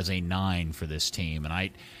fit as a 9 for this team,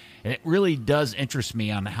 and it really does interest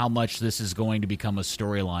me on how much this is going to become a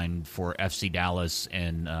storyline for FC Dallas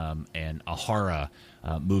and Ahara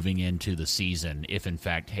moving into the season, if in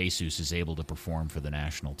fact Jesus is able to perform for the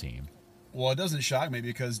national team. Well, it doesn't shock me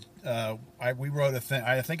because we wrote a thing.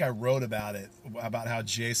 I think I wrote about it, about how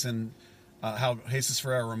how Jesus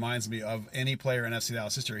Ferreira reminds me of any player in FC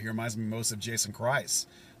Dallas history. He reminds me most of Jason Kreis,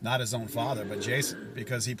 not his own father, but Jason,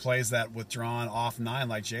 because he plays that withdrawn off 9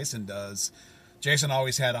 like Jason does. Jason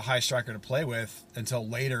always had a high striker to play with until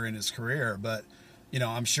later in his career, but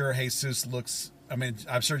I'm sure Jason looks at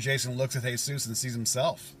Jesus and sees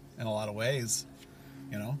himself in a lot of ways,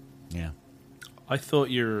 Yeah. I thought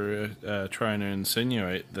you were trying to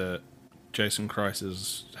insinuate that Jason Kreis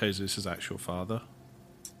is Jesus' actual father.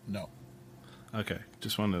 No. Okay,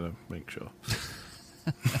 just wanted to make sure.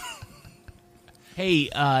 Hey,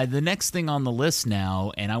 the next thing on the list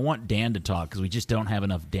now, and I want Dan to talk because we just don't have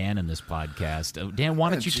enough Dan in this podcast. Dan, why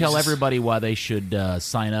don't you tell everybody why they should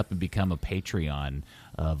sign up and become a Patreon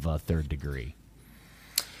of Third Degree?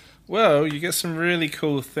 Well, you get some really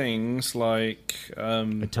cool things like A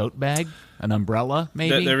tote bag, an umbrella,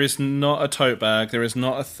 maybe. there is not a tote bag. There is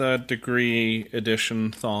not a third degree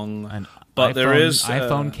edition thong. But iPhone, there is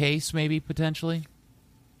iPhone case, maybe potentially.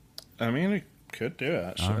 I mean, you could do it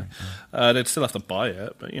actually. Right. They'd still have to buy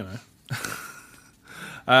it, but you know.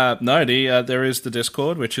 There is the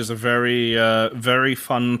Discord, which is a very, very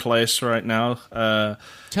fun place right now.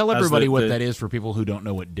 Tell everybody what that is for people who don't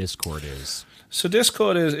know what Discord is. So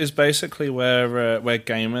Discord is basically where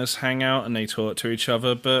gamers hang out and they talk to each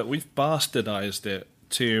other, but we've bastardized it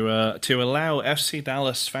to allow FC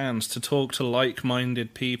Dallas fans to talk to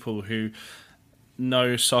like-minded people who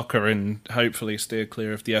know soccer and hopefully steer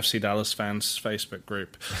clear of the FC Dallas fans Facebook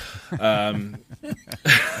group.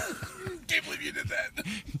 Can't believe you did that.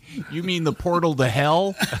 You mean the portal to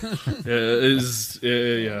hell?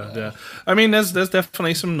 Yeah. I mean, there's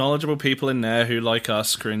definitely some knowledgeable people in there who, like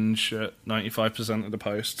us, cringe at 95% of the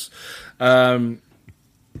posts. But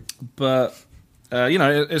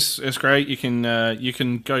it's great. You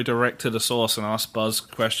can go direct to the source and ask Buzz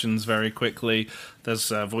questions very quickly. There's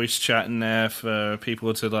voice chat in there for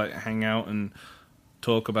people to like hang out and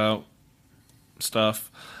talk about stuff.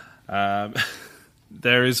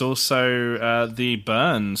 There is also the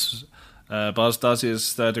Burns. Buzz does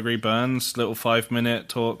his third degree Burns, little 5-minute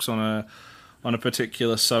talks on a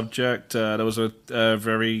particular subject. There was a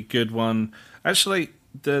very good one. Actually,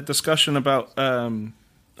 the discussion about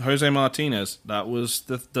Jose Martinez, that was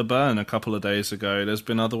the burn a couple of days ago. There's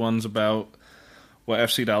been other ones about what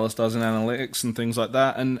FC Dallas does in analytics and things like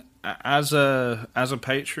that. And as a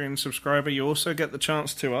Patreon subscriber, you also get the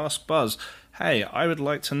chance to ask Buzz, hey, I would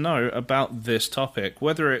like to know about this topic,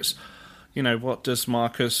 whether it's, what does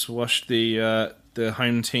Marcus wash the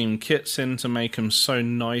home team kits in to make them so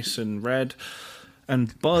nice and red?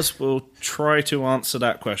 And Buzz will try to answer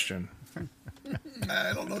that question.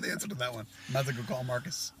 I don't know the answer to that one. I'm about to go call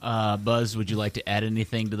Marcus. Buzz, would you like to add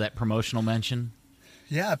anything to that promotional mention?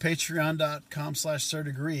 Yeah,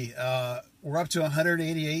 patreon.com/third-degree. We're up to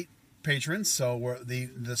 188 patrons, so we're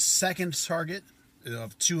the second target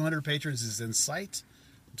of 200 patrons is in sight.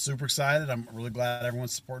 I'm super excited. I'm really glad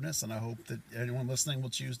everyone's supporting us, and I hope that anyone listening will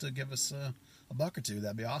choose to give us a buck or two.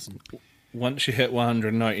 That'd be awesome. Once you hit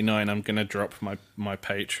 199, I'm going to drop my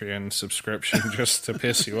Patreon subscription just to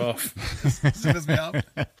piss you off. Piss me off?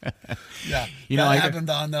 Yeah.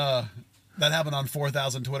 That happened on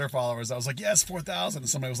 4,000 Twitter followers. I was like, yes, 4,000. And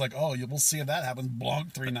somebody was like, oh, we'll see if that happens.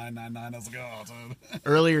 Blanc 3999. I was like, oh, dude.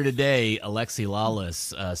 Earlier today, Alexi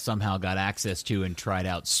Lawless somehow got access to and tried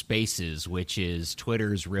out Spaces, which is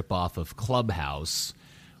Twitter's ripoff of Clubhouse.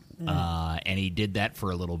 And he did that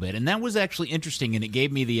for a little bit. And that was actually interesting, and it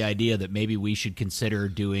gave me the idea that maybe we should consider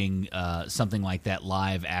doing something like that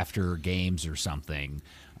live after games or something.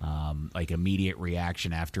 Like immediate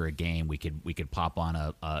reaction after a game, we could pop on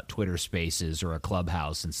a Twitter Spaces or a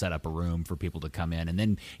Clubhouse and set up a room for people to come in, and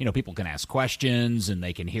then people can ask questions and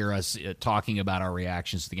they can hear us talking about our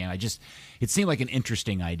reactions to the game. It seemed like an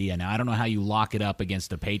interesting idea. Now I don't know how you lock it up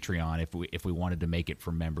against a Patreon if we wanted to make it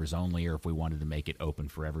for members only, or if we wanted to make it open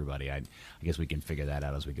for everybody. I guess we can figure that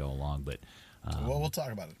out as we go along, but. We'll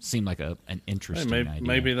talk about it. Seemed like an interesting idea.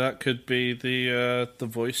 Maybe that could be the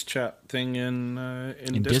voice chat thing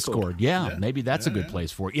in Discord. Yeah, maybe that's a good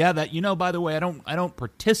place for it. Yeah, that by the way, I don't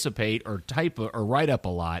participate or type or write up a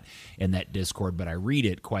lot in that Discord, but I read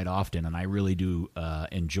it quite often, and I really do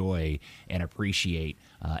enjoy and appreciate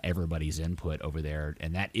everybody's input over there,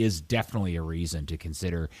 and that is definitely a reason to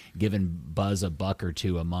consider giving Buzz a buck or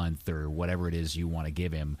two a month or whatever it is you want to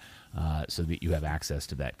give him, so that you have access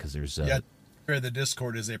to that, because there's the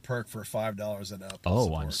Discord is a perk for $5 and up. Oh,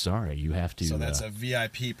 support. I'm sorry. You have to. So that's a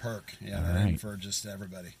VIP perk. Yeah, that ain't for just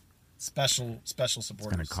everybody. Special supporters.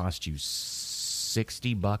 It's going to cost you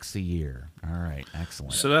 $60 a year. All right,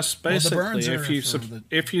 excellent. So that's basically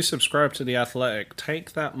if you subscribe to The Athletic,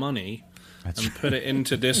 take that money and put it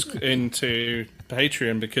into into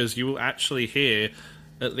Patreon, because you will actually hear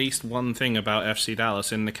at least one thing about FC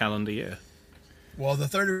Dallas in the calendar year. Well, the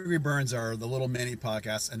Third Degree Burns are the little mini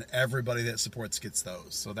podcasts, and everybody that supports gets those.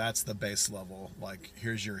 So that's the base level. Like,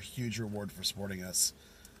 here's your huge reward for supporting us.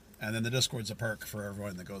 And then the Discord's a perk for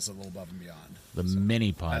everyone that goes a little above and beyond. The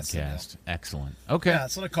mini podcast. Excellent. Okay. Yeah,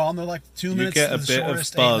 that's what I call them. They're like 2 minutes. You get a bit of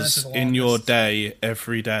buzz in your day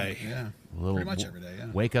every day. Yeah. Pretty much every day,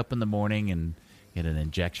 yeah. Wake up in the morning and get an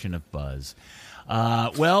injection of buzz.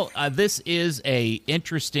 This is a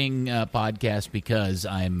interesting podcast because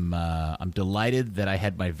I'm delighted that I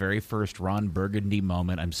had my very first Ron Burgundy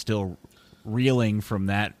moment. I'm still reeling from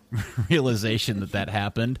that realization that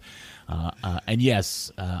happened. And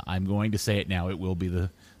yes, I'm going to say it now. It will be the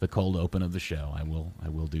the cold open of the show. I will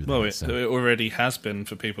do that. Well, it so. already has been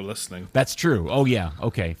for people listening. That's true. Oh yeah.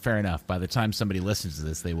 Okay. Fair enough. By the time somebody listens to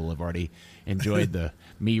this, they will have already enjoyed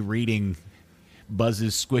me reading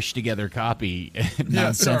Buzz's squished together copy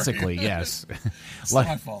nonsensically. Yes. It's not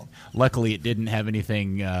my fault. Luckily, it didn't have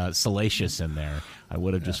anything salacious in there. I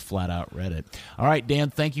would have just flat out read it. All right, Dan.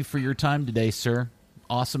 Thank you for your time today, sir.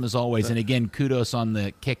 Awesome as always. And again, kudos on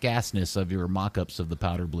the kick-assness of your mock-ups of the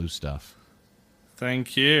powder blue stuff.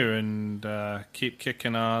 Thank you, and keep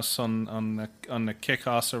kicking ass on the kick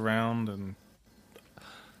ass around and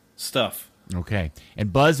stuff. Okay.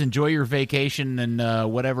 And Buzz, enjoy your vacation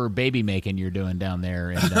and whatever baby making you're doing down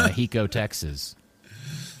there in Hiko, Texas.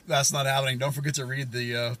 That's not happening. Don't forget to read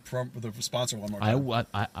the sponsor one more time.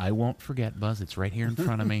 I won't forget, Buzz. It's right here in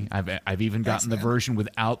front of me. I've even gotten the version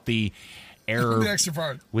without the error, the extra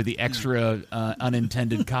part, with the extra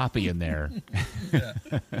unintended copy in there.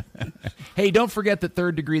 Hey, don't forget that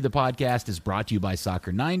Third Degree, the podcast, is brought to you by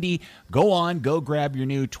Soccer 90. Go grab your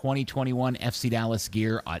new 2021 FC Dallas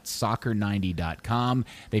gear at soccer90.com.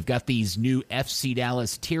 They've got these new FC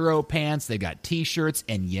Dallas Tiro pants. They've got T-shirts,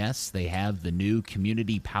 and yes, they have the new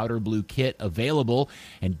community powder blue kit available.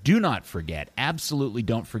 And do not forget, absolutely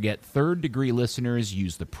don't forget, Third Degree listeners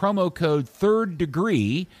use the promo code Third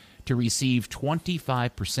Degree to receive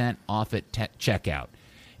 25% off at checkout.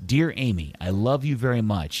 Dear Amy, I love you very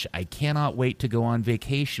much. I cannot wait to go on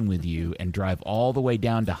vacation with you and drive all the way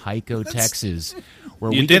down to Hiko, Texas, where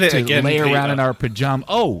we get to lay around in our pajamas.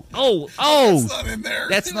 Oh! That's not in there.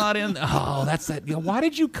 That's not in. Oh, that's that. Why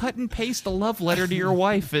did you cut and paste a love letter to your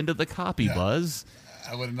wife into the copy, Buzz?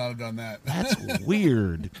 I would not have done that. That's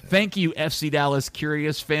weird. Thank you, FC Dallas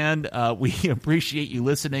Curious fan. We appreciate you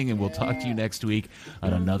listening, and we'll talk to you next week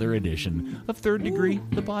on another edition of Third Degree,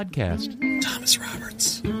 the podcast. Thomas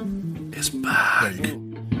Roberts is back.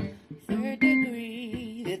 Third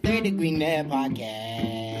Degree, the Third Degree Net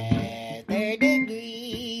Podcast. Third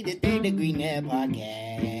Degree, the Third Degree Net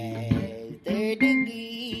Podcast. Third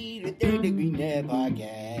Degree, the Third Degree Net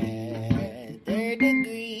Podcast. Third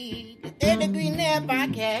Degree, the Third Degree Net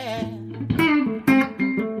Podcast.